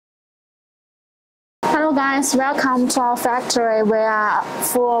Hello guys, welcome to our factory. We are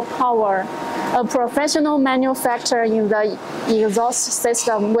Fupower, a professional manufacturer in the exhaust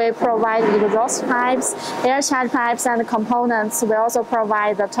system. We provide exhaust pipes, air check pipes, and components. We also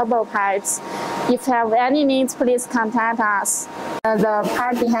provide the turbo pipes. If you have any needs, please contact us. The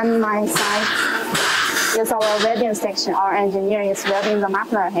part behind my side is our welding section. Our engineer is welding the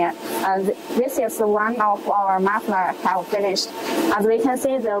muffler here. This is one of our muffler have finished. As we can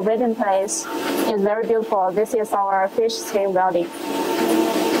see, the welding place is very beautiful. This is our fish scale welding.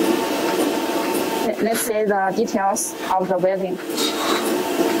 Let's see the details of the welding.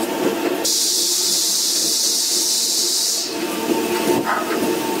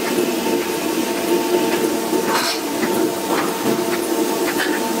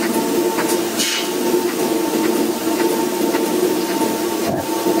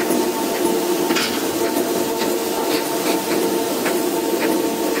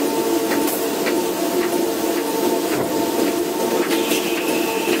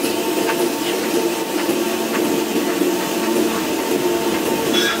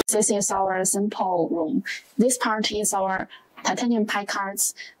 This is our sample room. This part is our titanium pipe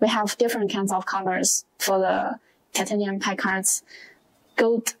cards. We have different kinds of colors for the titanium pipe cards: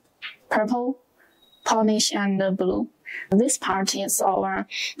 gold, purple, polish, and blue. This part is our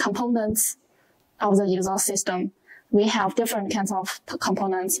components of the exhaust system. We have different kinds of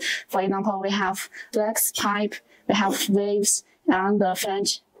components. For example, we have flex pipe, we have waves, and the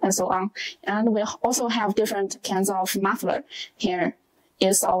flange, and so on. And we also have different kinds of muffler. Here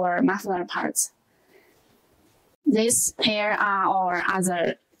is our muffler parts. These here are our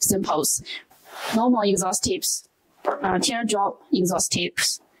other samples: normal exhaust tips, teardrop exhaust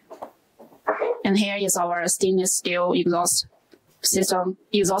tips, and here is our stainless steel exhaust system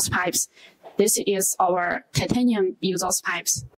exhaust pipes. This is our titanium exhaust pipes.